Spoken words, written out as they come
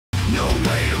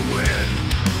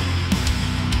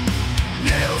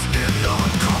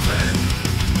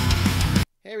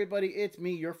Hey everybody, it's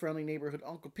me, your friendly neighborhood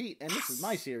Uncle Pete, and this is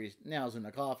my series, Nails in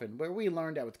the Coffin, where we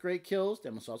learned that with great kills,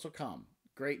 there must also come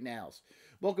great nails.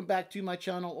 Welcome back to my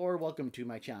channel, or welcome to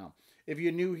my channel. If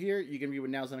you're new here, you can read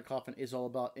what Nails in the Coffin is all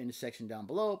about in the section down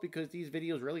below, because these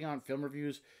videos really aren't film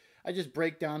reviews. I just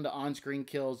break down the on-screen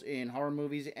kills in horror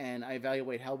movies, and I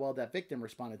evaluate how well that victim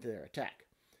responded to their attack.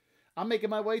 I'm making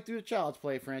my way through the Child's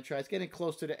Play franchise, getting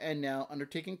close to the end now,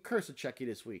 undertaking Curse of Chucky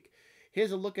this week.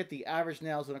 Here's a look at the average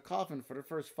nails in a coffin for the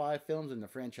first 5 films in the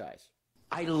franchise.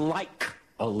 I like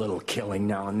a little killing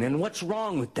now and then. What's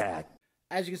wrong with that?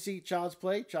 As you can see, Child's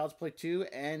Play 2,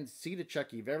 and Seed of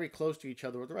Chucky very close to each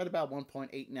other with right about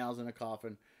 1.8 nails in a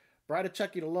coffin. Bride of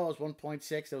Chucky, the lowest,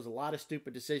 1.6. There was a lot of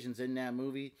stupid decisions in that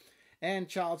movie. And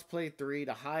Child's Play 3,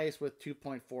 the highest with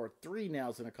 2.43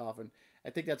 nails in a coffin. I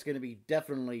think that's going to be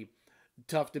definitely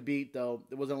tough to beat, though.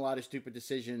 There wasn't a lot of stupid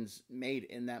decisions made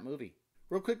in that movie.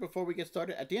 Real quick before we get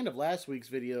started, at the end of last week's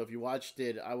video, if you watched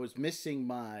it, I was missing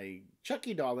my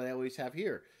Chucky doll that I always have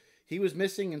here. He was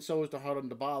missing, and so was the heart on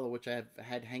the bottle, which I have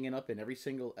had hanging up in every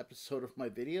single episode of my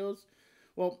videos.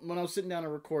 Well, when I was sitting down to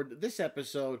record this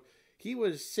episode, he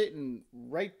was sitting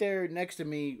right there next to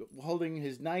me, holding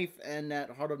his knife and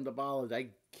that heart on the bottle. I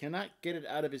cannot get it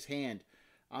out of his hand.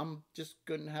 I'm just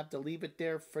going to have to leave it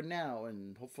there for now,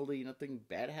 and hopefully nothing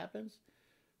bad happens.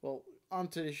 Well, on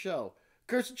to the show.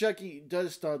 Curse of Chucky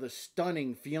does star the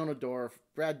stunning Fiona Dorff,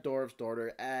 Brad Dourif's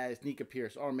daughter, as Nika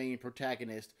Pierce, our main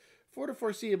protagonist, for the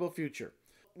foreseeable future.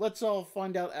 Let's all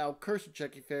find out how Curse of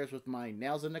Chucky fares with my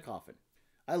nails in the coffin.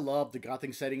 I love the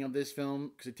gothic setting of this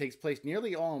film because it takes place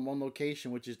nearly all in one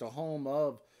location, which is the home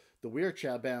of the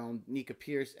wheelchair-bound Nika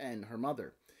Pierce and her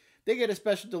mother. They get a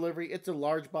special delivery. It's a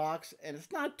large box, and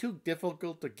it's not too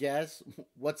difficult to guess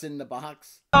what's in the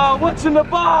box. What's in the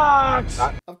box?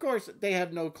 Of course, they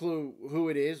have no clue who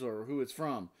it is or who it's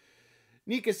from.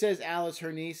 Nika says Alice,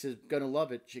 her niece, is going to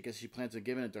love it because she plans on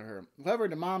giving it to her. However,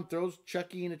 the mom throws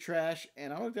Chucky in the trash,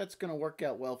 and I don't think that's going to work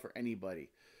out well for anybody.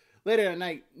 Later at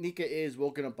night, Nika is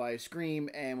woken up by a scream,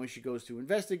 and when she goes to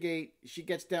investigate, she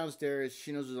gets downstairs.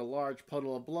 She knows there's a large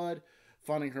puddle of blood,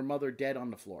 finding her mother dead on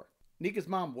the floor. Nika's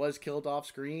mom was killed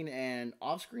off-screen, and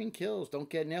off-screen kills don't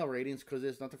get nail ratings because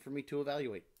there's nothing for me to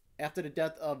evaluate. After the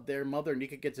death of their mother,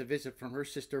 Nika gets a visit from her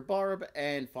sister Barb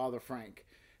and Father Frank.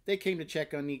 They came to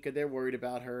check on Nika. They're worried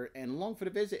about her, and along for the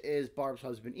visit is Barb's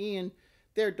husband Ian,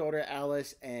 their daughter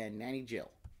Alice, and nanny Jill.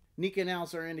 Nika and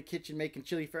Alice are in the kitchen making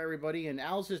chili for everybody, and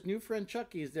Alice's new friend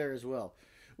Chucky is there as well.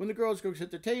 When the girls go to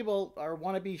the table, our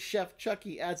wannabe chef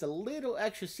Chucky adds a little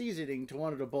extra seasoning to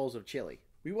one of the bowls of chili.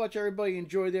 We watch everybody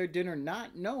enjoy their dinner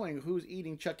not knowing who's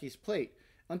eating Chucky's plate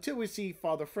until we see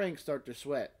Father Frank start to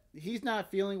sweat. He's not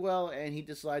feeling well and he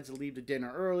decides to leave the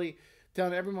dinner early,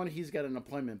 telling everyone he's got an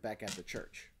appointment back at the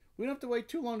church. We don't have to wait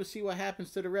too long to see what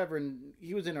happens to the Reverend.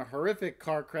 He was in a horrific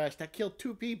car crash that killed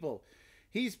 2 people.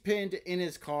 He's pinned in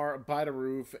his car by the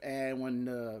roof, and when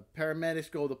the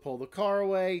paramedics go to pull the car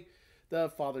away,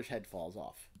 the father's head falls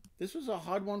off. This was a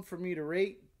hard one for me to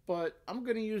rate, but I'm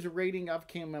going to use a rating I've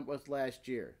came up with last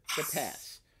year, the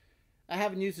pass. I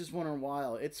haven't used this one in a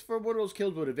while. It's for one of those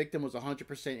kills where the victim was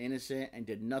 100% innocent and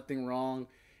did nothing wrong,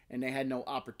 and they had no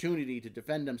opportunity to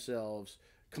defend themselves,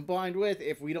 combined with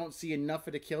if we don't see enough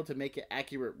of the kill to make an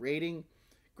accurate rating.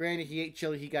 Granted, he ate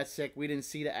chili, he got sick, we didn't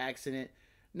see the accident.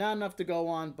 Not enough to go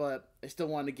on, but I still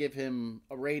want to give him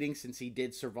a rating since he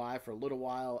did survive for a little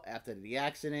while after the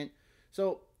accident.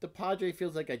 So the Padre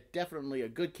feels like definitely a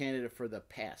good candidate for the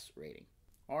pass rating.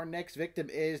 Our next victim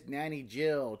is Nanny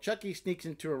Jill. Chucky sneaks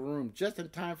into her room just in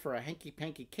time for a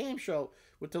hanky-panky cam show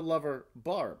with the lover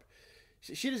Barb.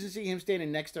 She doesn't see him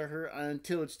standing next to her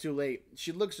until it's too late.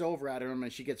 She looks over at him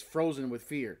and she gets frozen with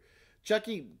fear.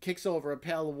 Chucky kicks over a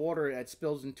pail of water that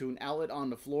spills into an outlet on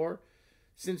the floor.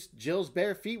 Since Jill's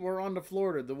bare feet were on the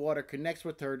floor, the water connects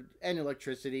with her and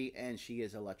electricity, and she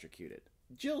is electrocuted.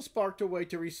 Jill sparked her way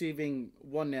to receiving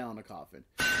 1 nail in the coffin.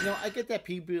 You know, I get that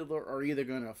people are either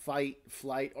going to fight,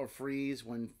 flight, or freeze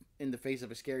when in the face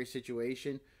of a scary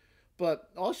situation, but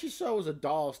all she saw was a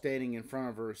doll standing in front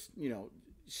of her, you know,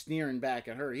 sneering back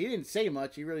at her. He didn't say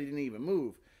much. He really didn't even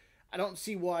move. I don't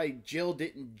see why Jill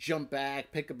didn't jump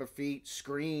back, pick up her feet,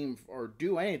 scream, or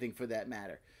do anything for that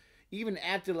matter. Even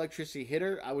after the electricity hit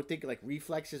her, I would think like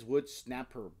reflexes would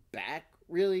snap her back,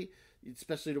 really,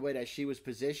 especially the way that she was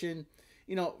positioned.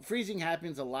 You know, freezing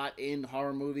happens a lot in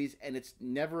horror movies, and it's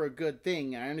never a good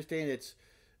thing. I understand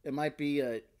it might be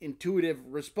an intuitive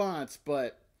response,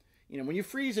 but, you know, when you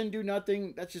freeze and do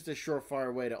nothing, that's just a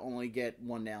surefire way to only get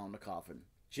 1 nail in the coffin.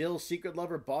 Jill's secret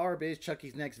lover, Barb, is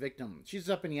Chucky's next victim. She's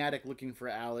up in the attic looking for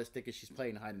Alice, thinking she's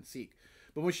playing hide and seek.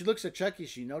 But when she looks at Chucky,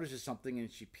 she notices something,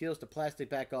 and she peels the plastic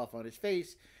back off on his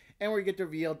face, and we get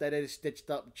revealed that it is stitched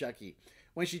up Chucky.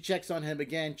 When she checks on him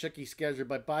again, Chucky scares her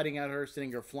by biting at her,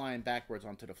 sending her flying backwards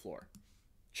onto the floor.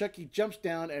 Chucky jumps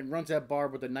down and runs at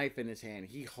Barb with a knife in his hand.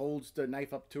 He holds the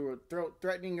knife up to her throat,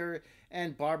 threatening her,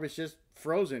 and Barb is just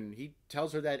frozen. He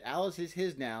tells her that Alice is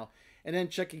his now, and then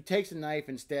Chucky takes a knife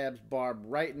and stabs Barb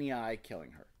right in the eye,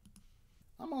 killing her.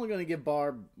 I'm only going to give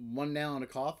Barb one nail in the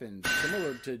coffin.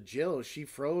 Similar to Jill, she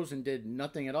froze and did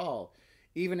nothing at all.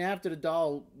 Even after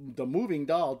the moving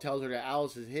doll tells her that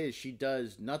Alice is his, she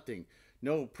does nothing.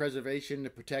 No preservation to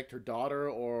protect her daughter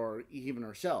or even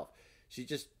herself. She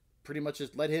just pretty much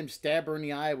just let him stab her in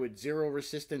the eye with zero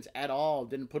resistance at all.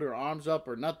 Didn't put her arms up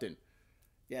or nothing.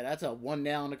 Yeah, that's a one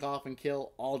nail in the coffin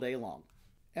kill all day long.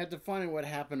 After finding what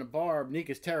happened to Barb,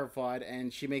 Nika's terrified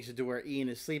and she makes it to where Ian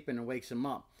is sleeping and wakes him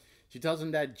up. She tells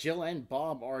him that Jill and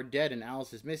Bob are dead and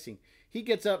Alice is missing. He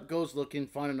gets up, goes looking,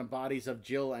 finding the bodies of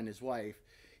Jill and his wife.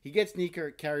 He gets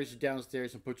Nika, carries her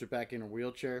downstairs and puts her back in her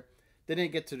wheelchair. Then they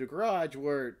get to the garage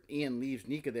where Ian leaves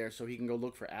Nika there so he can go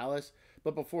look for Alice.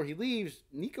 But before he leaves,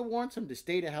 Nika wants him to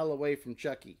stay the hell away from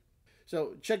Chucky.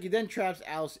 So Chucky then traps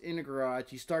Alice in the garage.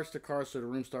 He starts the car so the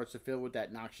room starts to fill with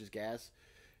that noxious gas.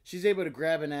 She's able to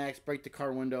grab an axe, break the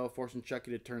car window, forcing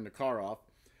Chucky to turn the car off.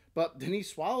 But then he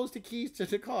swallows the keys to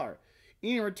the car.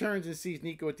 Ian returns and sees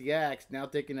Nika with the axe, now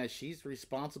thinking that she's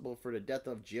responsible for the death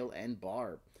of Jill and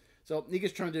Barb. So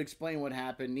Nika's trying to explain what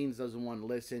happened. Nina doesn't want to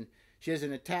listen. She has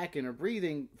an attack in her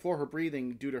breathing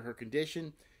due to her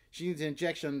condition. She needs an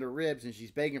injection under her ribs and she's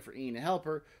begging for Ian to help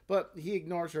her, but he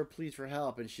ignores her pleas for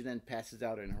help and she then passes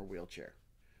out in her wheelchair.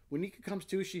 When Nika comes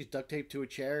to, she's duct taped to a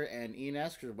chair and Ian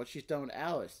asks her what she's done with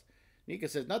Alice. Nika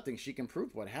says nothing. She can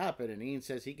prove what happened and Ian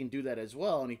says he can do that as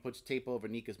well and he puts tape over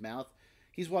Nika's mouth.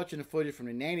 He's watching the footage from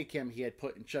the nanny cam he had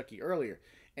put in Chucky earlier,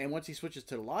 and once he switches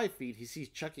to the live feed, he sees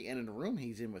Chucky enter the room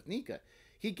he's in with Nika.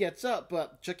 He gets up,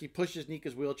 but Chucky pushes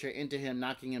Nika's wheelchair into him,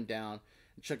 knocking him down.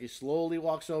 And Chucky slowly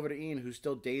walks over to Ian, who's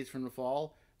still dazed from the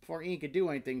fall. Before Ian could do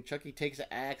anything, Chucky takes an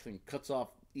axe and cuts off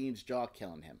Ian's jaw,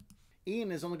 killing him.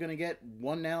 Ian is only going to get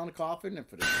one nail in the coffin, and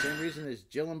for the same reason as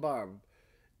Jill and Barb.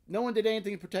 No one did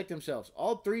anything to protect themselves.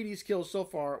 All three of these kills so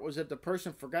far was if the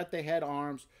person forgot they had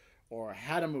arms or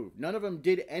how to move. None of them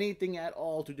did anything at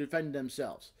all to defend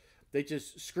themselves. They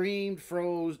just screamed,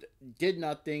 froze, did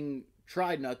nothing,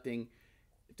 tried nothing.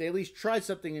 If they at least tried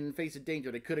something in the face of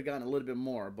danger, they could have gotten a little bit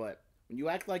more. But when you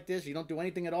act like this, you don't do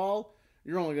anything at all,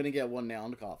 you're only going to get one nail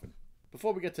in the coffin.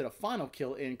 Before we get to the final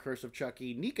kill in Curse of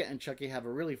Chucky, Nika and Chucky have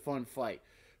a really fun fight.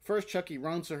 First, Chucky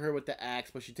runs to her with the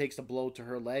axe, but she takes a blow to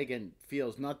her leg and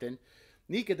feels nothing.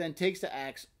 Nika then takes the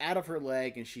axe out of her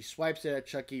leg and she swipes it at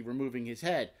Chucky, removing his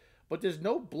head. But there's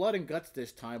no blood and guts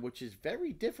this time, which is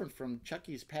very different from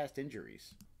Chucky's past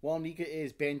injuries. While Nika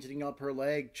is bandaging up her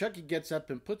leg, Chucky gets up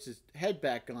and puts his head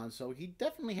back on, so he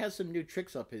definitely has some new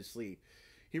tricks up his sleeve.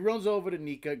 He runs over to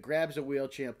Nika, grabs a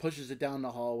wheelchair, and pushes it down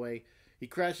the hallway. He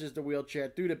crashes the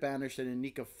wheelchair through the banister, and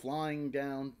Nika flying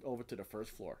down over to the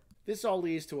first floor. This all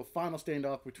leads to a final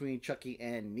standoff between Chucky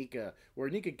and Nika, where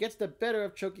Nika gets the better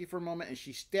of Chucky for a moment and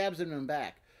she stabs him in the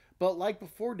back. But like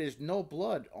before, there's no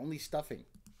blood, only stuffing.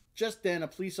 Just then, a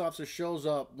police officer shows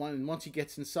up. Once he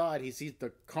gets inside, he sees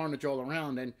the carnage all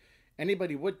around, and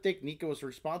anybody would think Nika was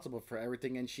responsible for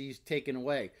everything, and she's taken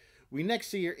away. We next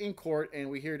see her in court, and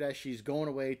we hear that she's going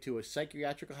away to a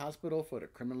psychiatric hospital for the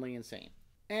criminally insane.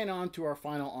 And on to our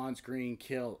final on-screen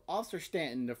kill. Officer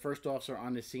Stanton, the first officer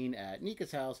on the scene at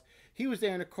Nika's house, he was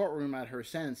there in the courtroom at her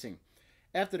sentencing.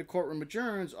 After the courtroom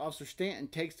adjourns, Officer Stanton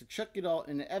takes the Chucky doll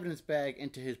in the evidence bag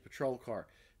into his patrol car.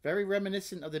 Very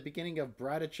reminiscent of the beginning of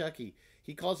Bride of Chucky.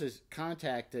 He calls his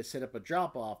contact to set up a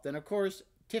drop-off. Then, of course,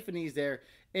 Tiffany's there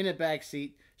in the back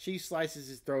seat. She slices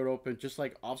his throat open, just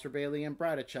like Officer Bailey and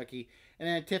Bride of Chucky. And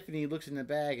then Tiffany looks in the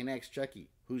bag and asks Chucky,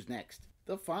 who's next?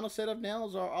 The final set of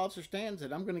nails are Officer Stanton's,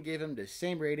 and I'm going to give him the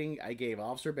same rating I gave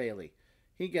Officer Bailey.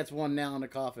 He gets one nail in the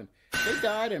coffin. They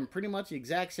died in pretty much the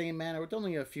exact same manner, with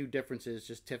only a few differences,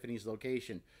 just Tiffany's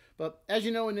location. But as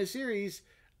you know in this series,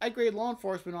 I grade law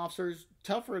enforcement officers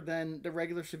tougher than the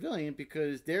regular civilian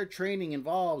because their training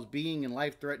involves being in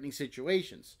life-threatening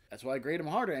situations. That's why I grade him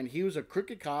harder, and he was a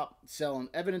crooked cop selling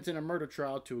evidence in a murder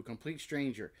trial to a complete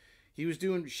stranger. He was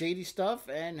doing shady stuff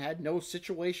and had no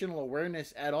situational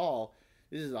awareness at all.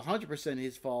 This is 100%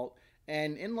 his fault,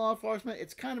 and in law enforcement,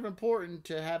 it's kind of important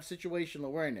to have situational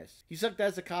awareness. He sucked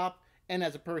as a cop and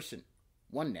as a person.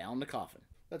 One nail in the coffin.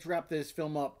 Let's wrap this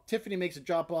film up. Tiffany makes a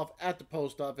drop-off at the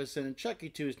post office, sending Chucky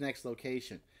to his next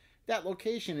location. That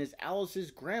location is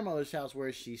Alice's grandmother's house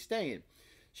where she's staying.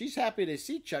 She's happy to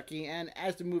see Chucky, and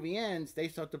as the movie ends, they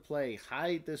start to play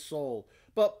Hide the Soul.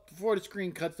 But before the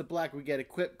screen cuts to black, we get a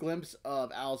quick glimpse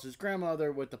of Alice's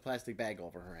grandmother with the plastic bag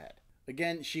over her head.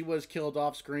 Again, she was killed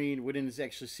off screen. We didn't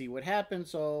actually see what happened,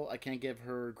 so I can't give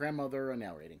her grandmother a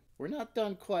nail rating. We're not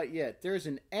done quite yet. There's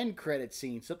an end credit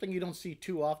scene, something you don't see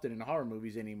too often in horror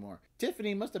movies anymore.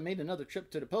 Tiffany must have made another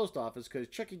trip to the post office because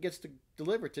Chucky gets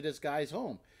delivered to this guy's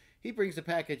home. He brings the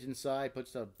package inside,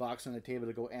 puts the box on the table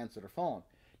to go answer the phone.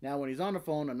 Now, when he's on the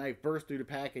phone, a knife bursts through the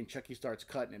pack and Chucky starts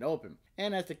cutting it open.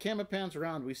 And as the camera pans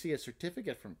around, we see a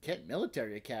certificate from Kent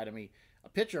Military Academy, a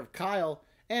picture of Kyle,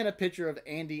 and a picture of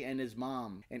Andy and his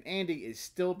mom. And Andy is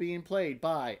still being played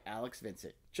by Alex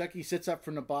Vincent. Chucky sits up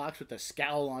from the box with a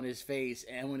scowl on his face,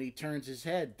 and when he turns his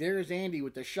head, there's Andy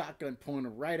with the shotgun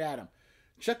pointed right at him.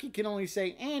 Chucky can only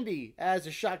say Andy as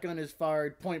the shotgun is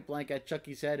fired point blank at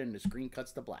Chucky's head and the screen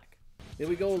cuts to black. There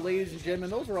we go, ladies and gentlemen.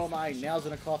 Those are all my Nails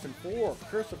in a Coffin 4,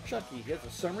 Curse of Chucky. Here's a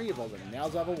summary of all the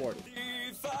nails I've awarded.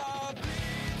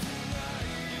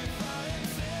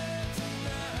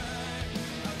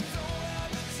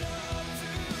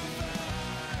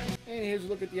 And here's a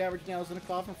look at the average nails in a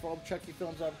coffin for all the Chucky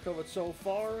films I've covered so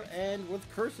far. And with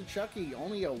Curse of Chucky,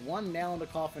 only a 1 nail in the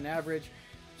coffin average.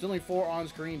 There's only 4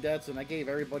 on-screen deaths, and I gave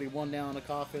everybody 1 nail in the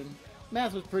coffin.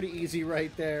 Math was pretty easy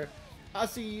right there. I'll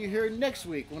see you here next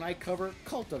week when I cover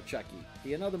Cult of Chucky,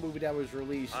 another movie that was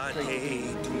released.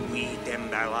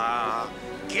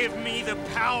 Give me the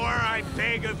power, I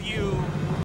beg of you.